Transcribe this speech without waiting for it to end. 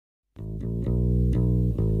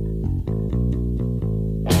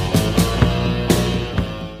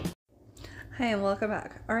Hi and welcome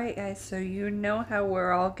back. Alright guys, so you know how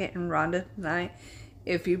we're all getting Rhonda tonight.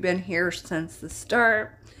 If you've been here since the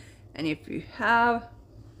start, and if you have,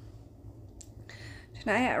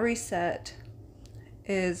 tonight at Reset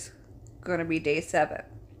is going to be day 7.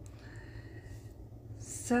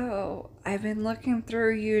 So I've been looking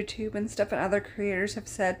through YouTube and stuff, and other creators have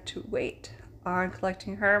said to wait on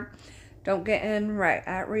collecting her. Don't get in right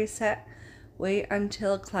at Reset. Wait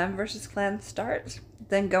until Clan vs. Clan starts,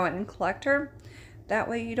 then go in and collect her. That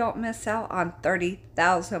way you don't miss out on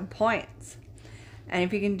 30,000 points. And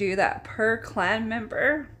if you can do that per clan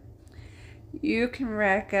member, you can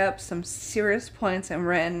rack up some serious points and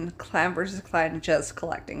win Clan vs. Clan just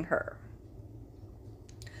collecting her.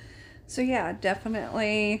 So yeah,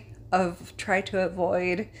 definitely try to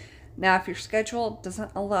avoid. Now if your schedule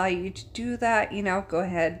doesn't allow you to do that, you know, go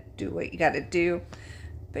ahead, do what you got to do.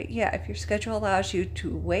 But yeah, if your schedule allows you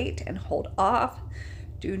to wait and hold off,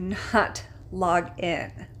 do not log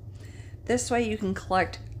in. This way you can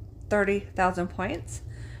collect 30,000 points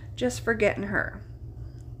just for getting her.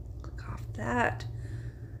 Click off that.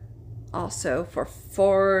 Also for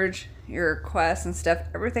Forge, your quests and stuff,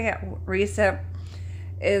 everything at Reset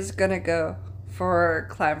is going to go for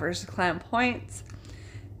Clan vs. Clan points.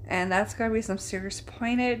 And that's going to be some serious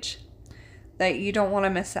pointage that you don't want to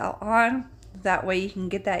miss out on. That way you can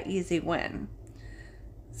get that easy win.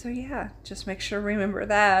 So yeah, just make sure to remember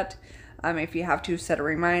that. If you have to, set a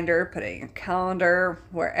reminder, put it in your calendar,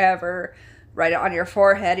 wherever. Write it on your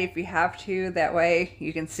forehead if you have to. That way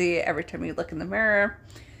you can see it every time you look in the mirror.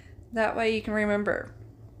 That way you can remember.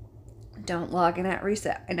 Don't log in at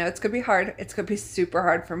Reset. I know it's going to be hard. It's going to be super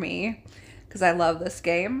hard for me because I love this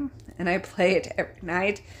game and I play it every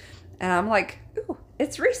night. And I'm like, ooh,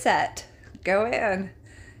 it's Reset. Go in.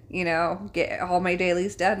 You know, get all my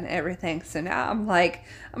dailies done and everything. So now I'm like,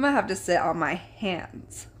 I'm going to have to sit on my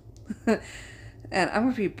hands. And I'm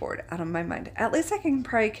going to be bored out of my mind. At least I can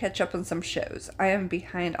probably catch up on some shows. I am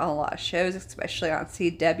behind on a lot of shows, especially on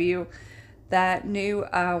CW. That new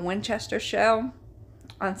Winchester show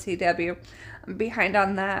on CW. I'm behind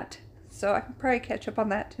on that. So I can probably catch up on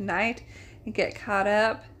that tonight and get caught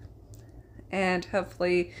up. And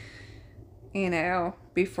hopefully, you know,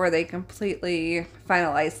 before they completely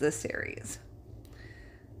finalize this series.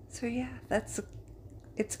 So yeah,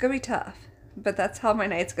 it's gonna be tough, but that's how my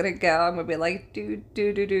night's gonna go. I'm gonna be like,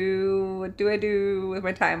 what do I do with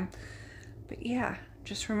my time? But yeah,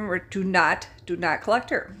 just remember, do not collect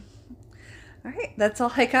her. All right, that's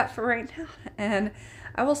all I got for right now, and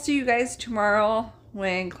I will see you guys tomorrow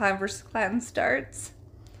when Clan vs. Clan starts.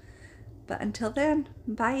 But until then,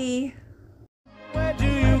 bye.